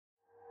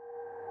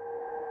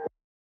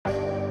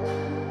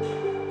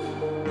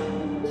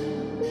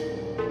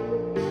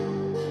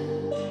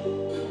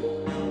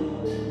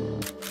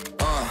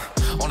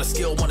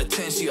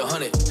10, she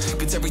 100.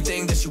 Gets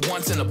everything that she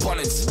wants in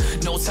abundance.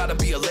 Knows how to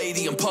be a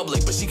lady in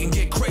public, but she can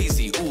get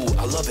crazy. Ooh,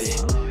 I love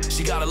it.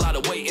 She got a lot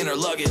of weight in her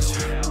luggage,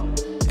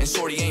 and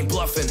shorty ain't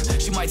bluffing.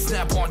 She might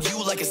snap on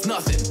you like it's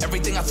nothing.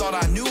 Everything I thought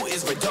I knew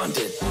is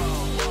redundant.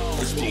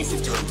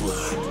 Explosive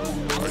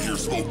temper, I hear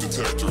smoke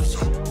detectors.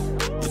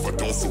 If I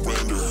don't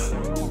surrender,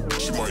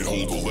 she might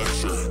hold a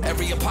lecture.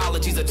 Every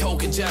apology's a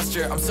token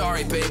gesture. I'm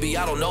sorry, baby,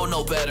 I don't know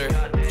no better.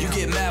 You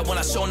get mad when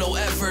I show no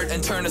effort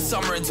and turn the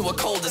summer into a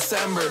cold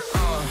December.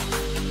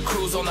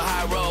 Cruise on the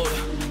high road,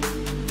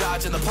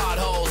 dodging the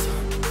potholes.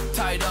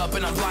 Tied up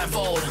and I'm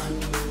blindfold.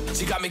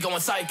 She got me going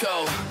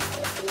psycho.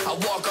 I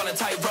walk on a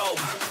tightrope.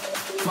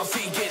 My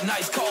feet get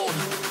nice cold.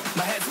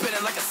 My head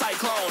spinning like a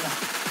cyclone.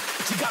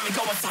 She got me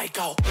going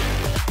psycho.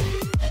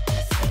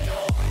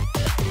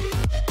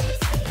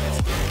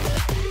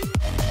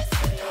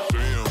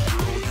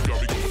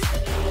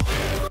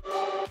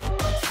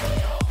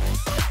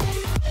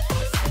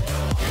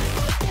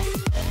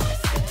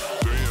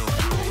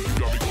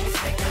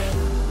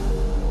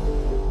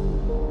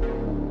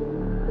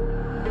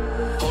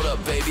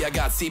 I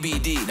got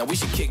CBD, now we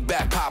should kick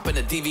back, pop in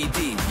a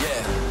DVD,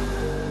 yeah.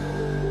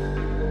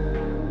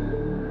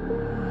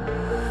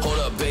 Hold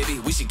up, baby,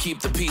 we should keep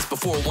the peace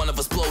before one of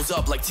us blows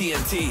up like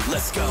TNT.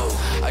 Let's go.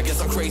 I guess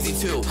I'm crazy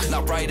too,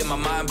 not right in my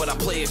mind, but I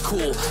play it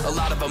cool. A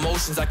lot of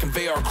emotions I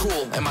convey are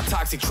cruel, and my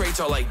toxic traits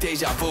are like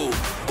deja vu.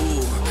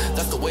 Ooh,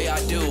 that's the way I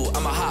do,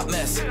 I'm a hot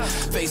mess.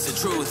 Face the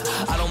truth,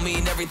 I don't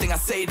mean everything I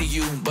say to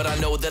you, but I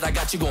know that I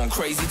got you going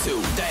crazy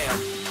too. Damn.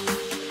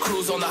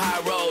 Cruise on the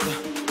high road,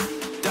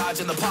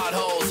 dodging the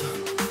potholes,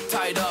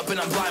 tied up and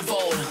I'm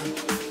blindfold.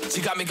 She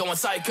got me going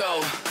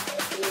psycho.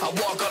 I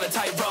walk on a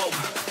tightrope.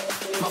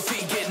 My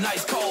feet get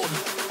nice cold.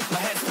 My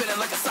head spinning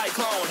like a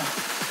cyclone.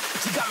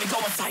 She got me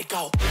going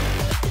psycho.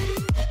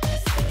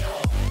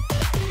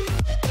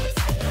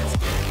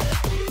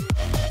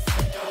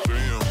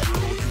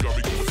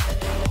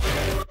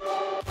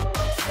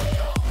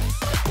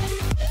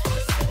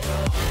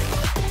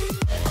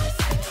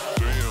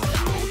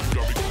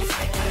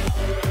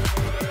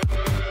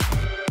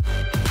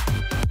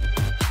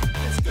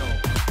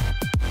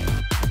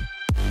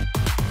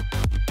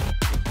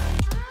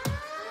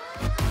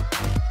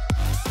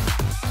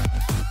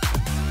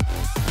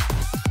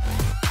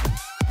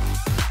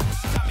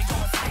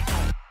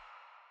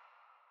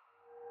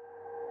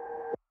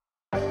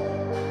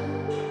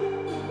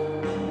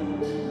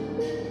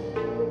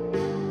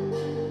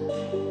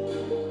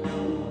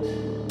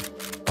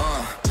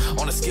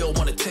 Skill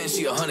 1 to 10,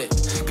 she 100.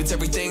 Gets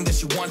everything that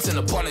she wants in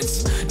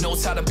abundance.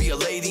 Knows how to be a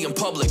lady in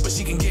public, but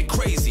she can get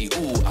crazy.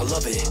 Ooh, I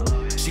love it.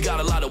 She got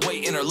a lot of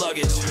weight in her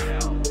luggage,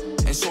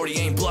 and shorty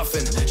ain't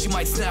bluffing. She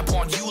might snap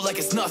on you like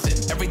it's nothing.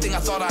 Everything I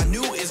thought I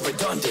knew is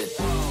redundant.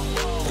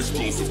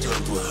 Explosive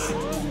temper,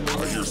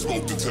 I hear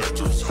smoke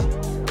detectors.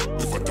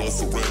 If I don't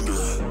surrender,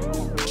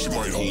 she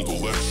might hold a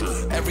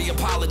lecture. Every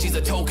apology's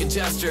a token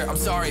gesture. I'm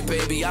sorry,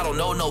 baby, I don't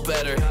know no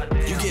better.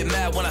 You get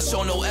mad when I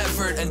show no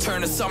effort and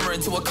turn the summer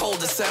into a cold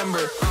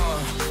December.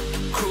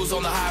 Cruise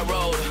on the high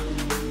road,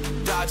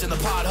 dodging the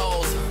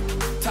potholes.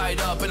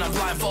 Tied up and I'm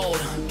blindfold.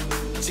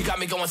 She got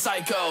me going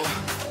psycho.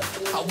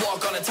 I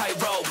walk on a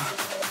tightrope.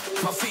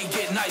 My feet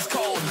get nice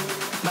cold.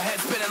 My head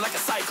spinning like a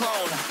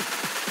cyclone.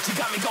 She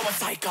got me going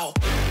psycho.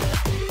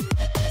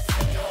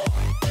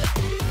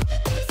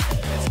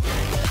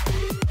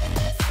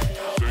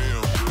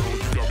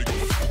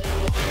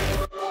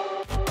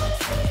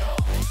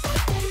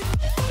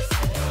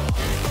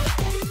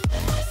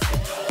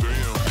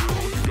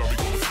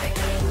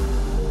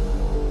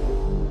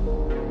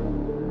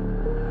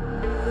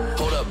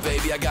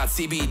 Baby, I got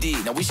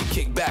CBD, now we should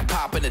kick back,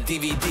 pop in a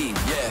DVD,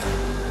 yeah.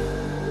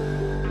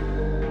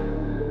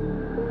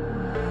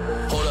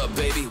 Hold up,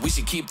 baby, we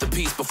should keep the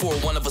peace before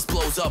one of us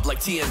blows up like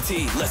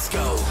TNT. Let's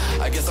go.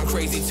 I guess I'm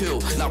crazy too,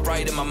 not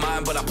right in my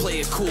mind, but I play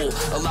it cool.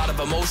 A lot of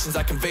emotions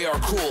I convey are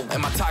cruel,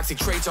 and my toxic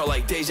traits are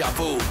like deja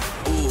vu.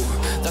 Ooh,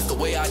 that's the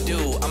way I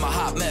do, I'm a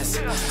hot mess.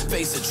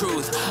 Face the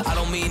truth, I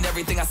don't mean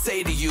everything I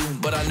say to you,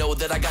 but I know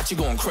that I got you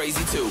going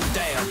crazy too.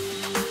 Damn.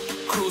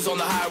 Cruise on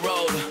the high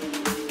road,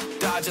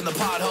 dodging the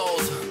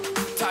potholes,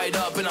 tied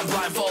up and I'm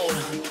blindfold.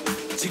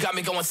 She got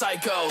me going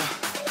psycho.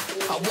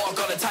 I walk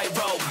on a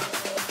tightrope.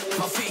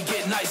 My feet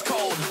get nice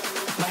cold.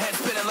 My head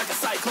spinning like a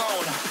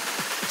cyclone.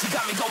 She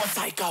got me going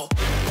psycho.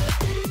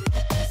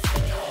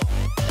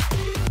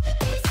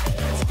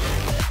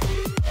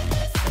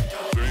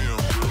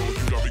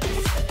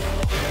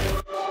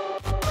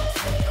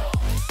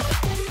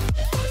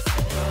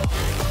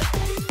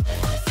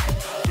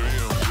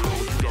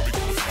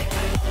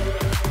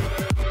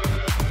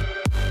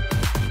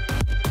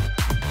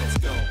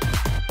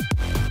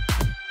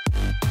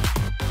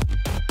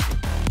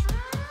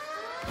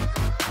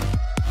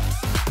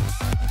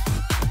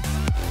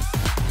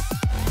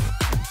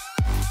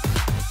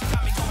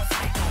 Got me going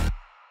psycho.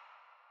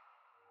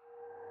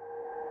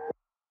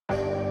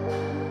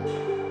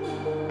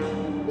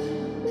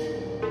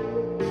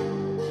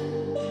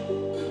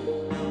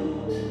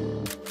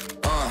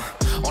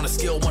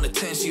 real, 1 to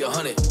 10, she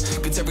 100.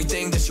 Gets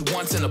everything that she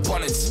wants in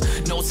abundance.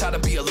 Knows how to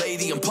be a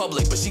lady in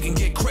public, but she can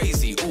get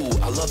crazy. Ooh,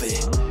 I love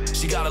it.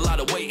 She got a lot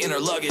of weight in her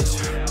luggage,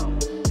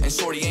 and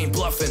shorty ain't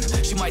bluffing.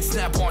 She might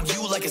snap on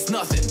you like it's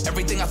nothing.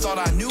 Everything I thought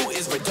I knew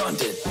is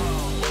redundant.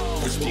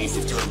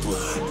 Explosive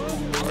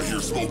temper, I hear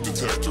smoke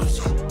detectors.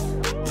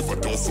 If I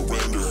don't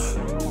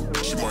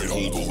surrender, she might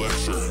hold a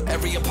lecture.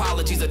 Every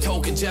apology's a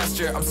token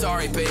gesture. I'm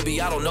sorry,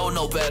 baby, I don't know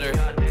no better.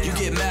 You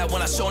get mad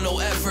when I show no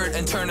effort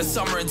and turn the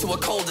summer into a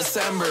cold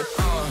December.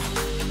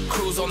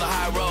 Cruise on the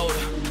high road,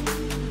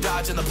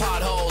 dodging the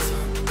potholes,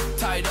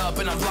 tied up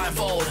and I'm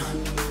blindfold.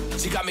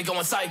 She got me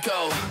going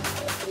psycho.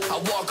 I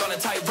walk on a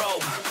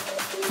tightrope,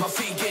 my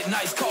feet getting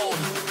ice cold,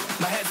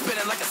 my head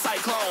spinning like a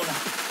cyclone.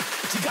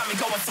 She got me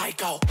going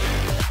psycho.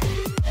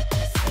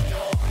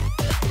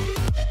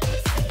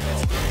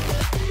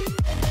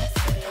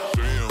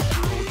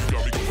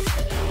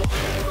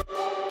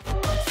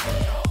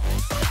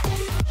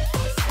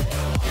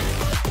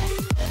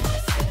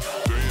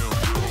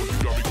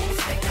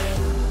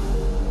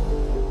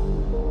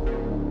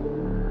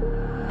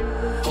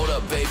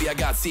 Baby, I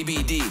got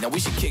CBD. Now we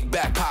should kick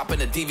back, pop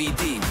in a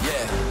DVD,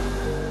 yeah.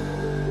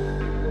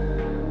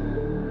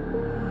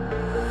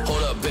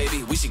 Hold up,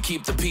 baby, we should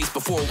keep the peace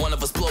before one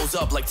of us blows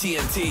up like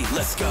TNT.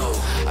 Let's go.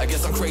 I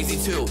guess I'm crazy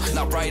too.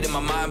 Not right in my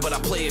mind, but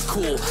I play it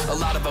cool. A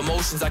lot of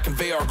emotions I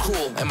convey are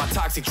cruel, and my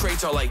toxic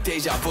traits are like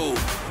deja vu.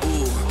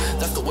 Ooh,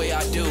 that's the way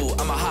I do.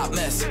 I'm a hot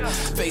mess.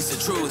 Face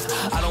the truth.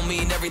 I don't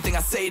mean everything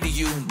I say to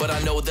you, but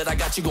I know that I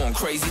got you going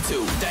crazy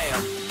too.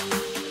 Damn.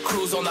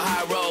 Cruise on the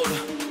high road,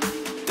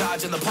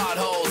 dodging the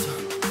potholes,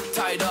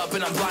 tied up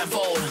and I'm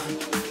blindfold.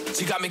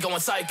 She got me going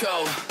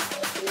psycho.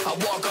 I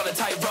walk on a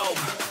tightrope,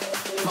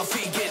 my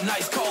feet getting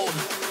ice cold,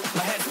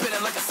 my head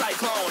spinning like a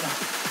cyclone.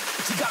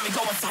 She got me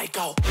going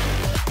psycho.